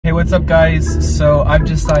Hey, what's up guys? So I've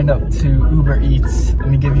just signed up to Uber Eats. Let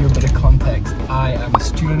me give you a bit of context. I am a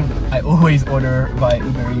student. I always order via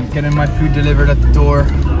Uber Eats, getting my food delivered at the door.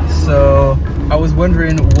 So I was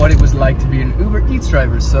wondering what it was like to be an Uber Eats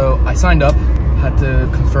driver. So I signed up, had to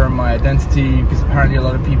confirm my identity because apparently a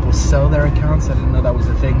lot of people sell their accounts. I didn't know that was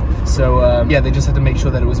a thing. So yeah, they just had to make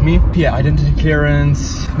sure that it was me. Yeah, identity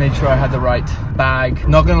clearance, made sure I had the right bag.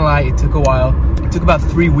 Not gonna lie, it took a while. It took about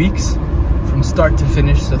 3 weeks from start to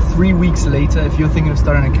finish. So 3 weeks later, if you're thinking of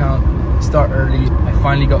starting an account, start early. I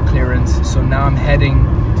finally got clearance. So now I'm heading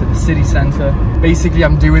to the city center. Basically,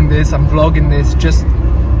 I'm doing this, I'm vlogging this, just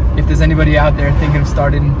if there's anybody out there thinking of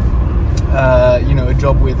starting you know, a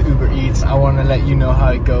job with Uber Eats, I want to let you know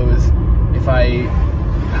how it goes. If I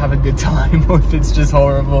have a good time or if it's just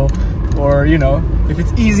horrible, or you know, if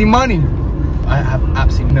it's easy money. I have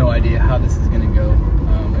absolutely no idea how this is gonna go.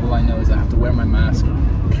 All I know is I have to wear my mask,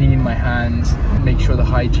 clean my hands, make sure the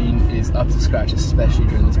hygiene is up to scratch, especially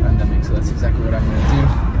during this pandemic. So that's exactly what I'm gonna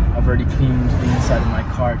do. I've already cleaned the inside of my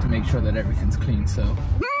car to make sure that everything's clean. So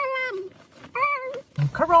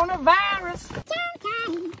coronavirus.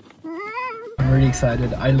 I'm really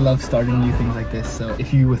excited. I love starting new things like this. So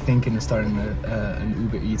if you were thinking of starting an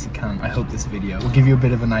Uber Eats account, I hope this video will give you a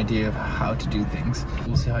bit of an idea of how to do things.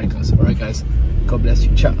 We'll see how it goes. All right, guys. God bless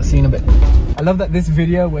you. Ciao. I'll see you in a bit. I love that this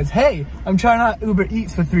video was, hey, I'm trying out Uber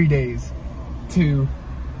Eats for 3 days, to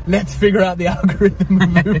let's figure out the algorithm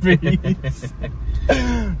of Uber Eats.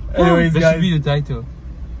 Anyways, that guys. should be the title.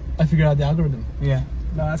 I figured out the algorithm. Yeah.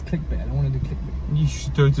 No, that's clickbait. I don't want to do clickbait. You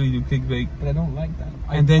should totally do clickbait. But I don't like that.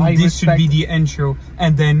 And then this should be the intro,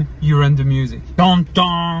 and then you run the music. Dun,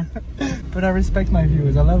 dun. But I respect my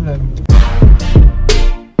viewers. I love them.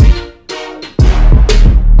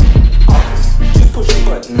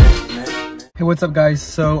 Hey, what's up guys?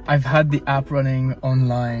 So I've had the app running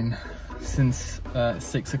online since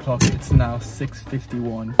 6 o'clock. It's now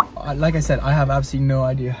 6:51. Like I said, I have absolutely no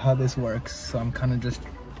idea how this works, so I'm kind of just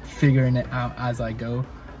figuring it out as I go.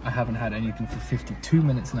 I haven't had anything for 52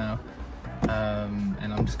 minutes now,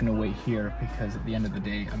 and I'm just gonna wait here because at the end of the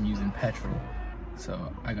day I'm using petrol, so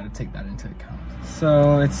I gotta take that into account.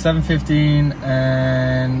 So it's 7:15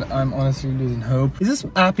 and I'm honestly losing hope. Is this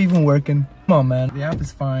app even working? Come on, man. The app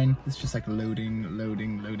is fine. It's just like loading,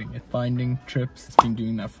 it's finding trips. It's been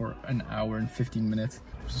doing that for an hour and 15 minutes.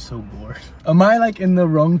 I'm just so bored. Am I like in the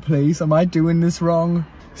wrong place? Am I doing this wrong?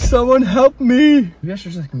 Someone help me! Maybe I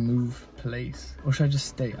should just like move place, or should I just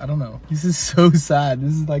stay? I don't know. This is so sad.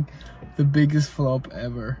 This is like the biggest flop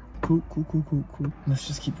ever. Cool. Let's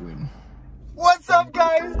just keep waiting. What's up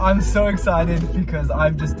guys? I'm so excited because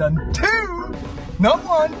I've just done 2, not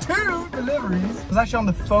 1, 2 deliveries. I was actually on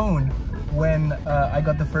the phone when I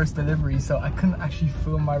got the first delivery, so I couldn't actually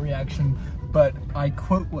film my reaction, but I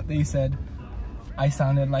quote what they said. I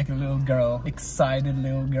sounded like a little girl, excited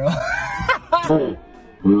little girl.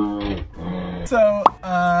 So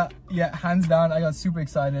yeah, hands down, I got super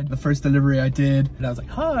excited. The first delivery I did, and I was like,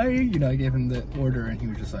 hi, you know, I gave him the order and he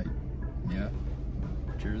was just like, yeah,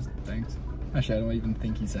 cheers, thanks. Actually, I don't even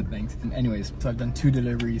think he said thanks. Anyways, so I've done 2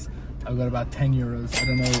 deliveries. I've got about 10 euros. I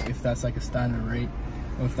don't know if that's like a standard rate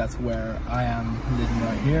or if that's where I am living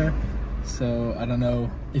right here. So I don't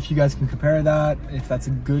know if you guys can compare that, if that's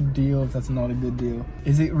a good deal, if that's not a good deal.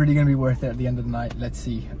 Is it really gonna be worth it at the end of the night? Let's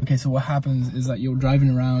see. Okay, so what happens is that you're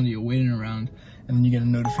driving around, you're waiting around, and then you get a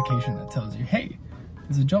notification that tells you, hey,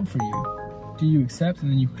 there's a job for you. Do you accept?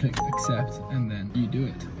 And then you click accept, and then you do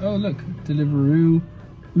it. Oh look, Deliveroo,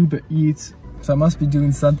 Uber Eats. So I must be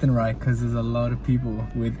doing something right because there's a lot of people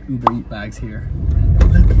with Uber Eats bags here.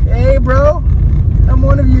 Look, hey bro, I'm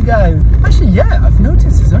one of you guys. Actually, yeah, I've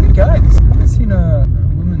noticed there's only guys. I haven't seen a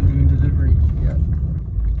woman doing delivery yet.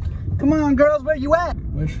 Come on, girls, where you at?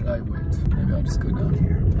 Where should I wait? Maybe I'll just go down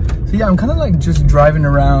here. So yeah, I'm kind of like just driving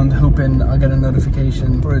around hoping I'll get a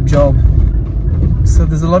notification for a job. So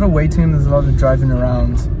there's a lot of waiting, there's a lot of driving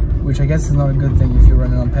around, which I guess is not a good thing if you're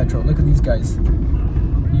running on petrol. Look at these guys.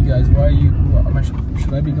 You guys, why are you,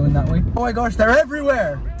 should I be going that way? Oh my gosh, they're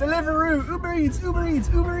everywhere! Deliveroo, Uber Eats, Uber Eats,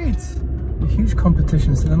 Uber Eats! A huge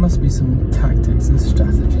competition, so there must be some tactics and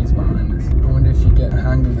strategies behind this. I wonder if you get a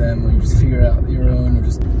hang of them, or you just figure out your own, or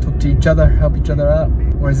just talk to each other, help each other out.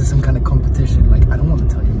 Or is there some kind of competition? Like, I don't want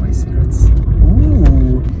to tell you my secrets.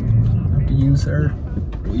 Ooh, up to you, sir.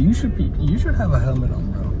 Well, you should have a helmet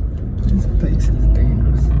on, bro. This place is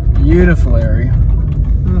dangerous. Beautiful area.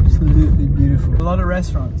 Absolutely beautiful. A lot of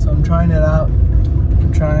restaurants, so I'm trying it out.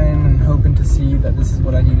 I'm trying and hoping to see that this is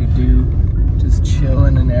what I need to do. Just chill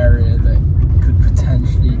in an area that could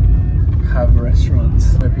potentially have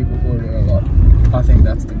restaurants where people order a lot. I think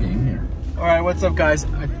that's the game here. All right, what's up guys?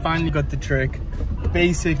 I finally got the trick.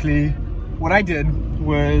 basically what I did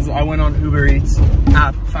was I went on Uber Eats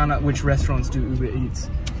app, found out which restaurants do Uber Eats,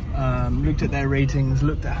 looked at their ratings,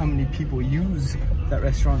 looked at how many people use that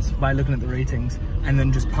restaurant by looking at the ratings, and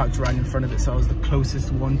then just parked right in front of it, so I was the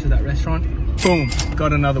closest one to that restaurant. Boom,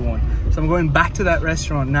 got another one. So I'm going back to that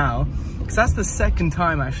restaurant now, because that's the second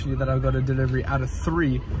time actually that I've got a delivery out of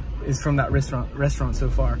 3 is from that restaurant so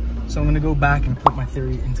far. So I'm gonna go back and put my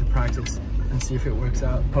theory into practice and see if it works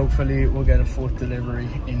out. Hopefully we'll get a 4th delivery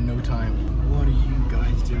in no time. What are you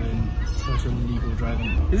guys doing? Such illegal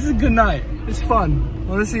driving. This is a good night. It's fun.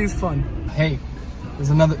 Honestly, it's fun. Hey, there's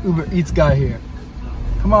another Uber Eats guy here.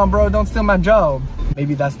 Come on, bro, don't steal my job.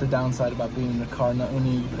 Maybe that's the downside about being in a car. Not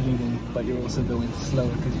only are you polluting, but you're also going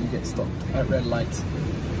slower because you get stopped at red lights.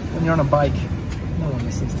 When you're on a bike, no one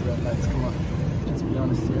listens to red lights. Come on, let's be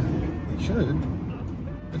honest here. They should,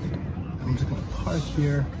 but they don't. I'm just gonna park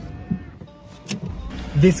here.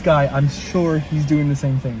 This guy, I'm sure he's doing the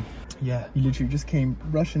same thing. Yeah, he literally just came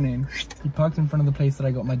rushing in. He parked in front of the place that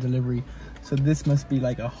I got my delivery. So this must be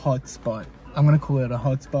like a hot spot. I'm gonna call it a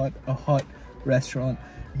hot spot, a hot restaurant.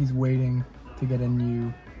 He's waiting to get a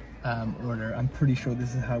new order. I'm pretty sure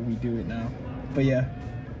this is how we do it now. But yeah,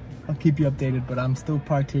 I'll keep you updated, but I'm still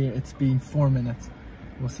parked here. It's been 4 minutes.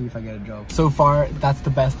 We'll see if I get a job. So far, that's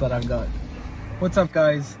the best that I've got. What's up,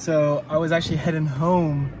 guys? So I was actually heading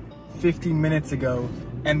home 15 minutes ago,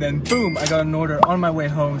 and then boom, I got an order on my way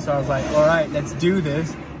home. So I was like, all right, let's do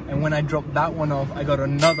this. And when I dropped that one off, I got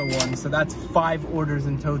another one. So that's 5 orders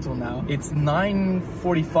in total now. It's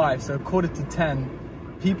 9:45, so 9:45.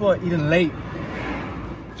 People are eating late.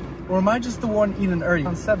 Or am I just the one eating early?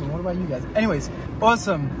 On 7, what about you guys? Anyways,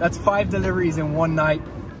 awesome. That's 5 deliveries in one night.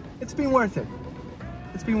 It's been worth it.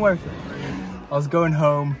 It's been worth it. I was going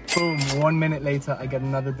home, boom, 1 minute later, I get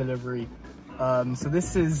another delivery. So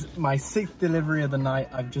this is my 6th delivery of the night.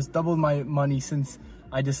 I've just doubled my money since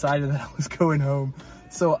I decided that I was going home.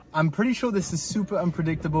 So I'm pretty sure this is super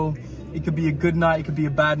unpredictable. It could be a good night, it could be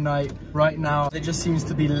a bad night. Right now, there just seems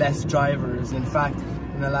to be less drivers. In fact,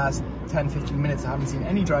 in the last 10-15 minutes, I haven't seen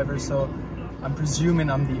any drivers, so I'm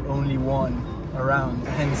presuming I'm the only one around,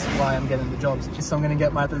 hence why I'm getting the jobs. So I'm gonna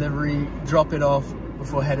get my delivery, drop it off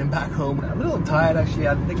before heading back home. I'm a little tired actually.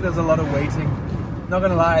 I think there's a lot of waiting. Not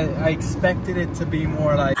gonna lie, I expected it to be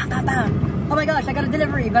more like oh my gosh, I got a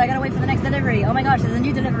delivery, but I gotta wait for the next delivery. Oh my gosh, there's a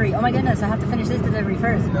new delivery. Oh my goodness, I have to finish this delivery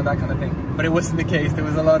first. You know, that kind of thing. But it wasn't the case. There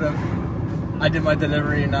was a lot of, I did my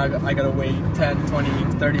delivery and now I gotta wait 10, 20,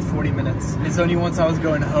 30, 40 minutes. It's only once I was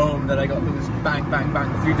going home that I got those bang, bang,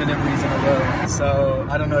 bang, 3 deliveries in a row. So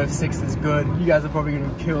I don't know if 6 is good. You guys are probably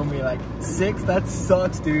gonna kill me. Like 6, that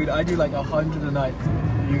sucks, dude. I do like 100 a night.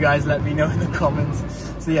 You guys let me know in the comments.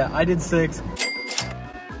 So yeah, I did 6.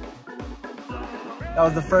 That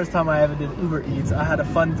was the first time I ever did Uber Eats. I had a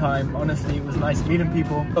fun time. Honestly, it was nice meeting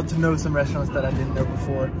people. Got to know some restaurants that I didn't know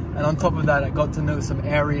before. And on top of that, I got to know some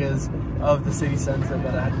areas of the city center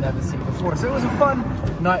that I had never seen before. So it was a fun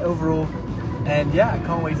night overall. And yeah, I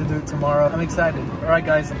can't wait to do it tomorrow. I'm excited. All right,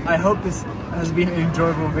 guys, I hope this has been an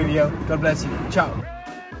enjoyable video. God bless you. Ciao.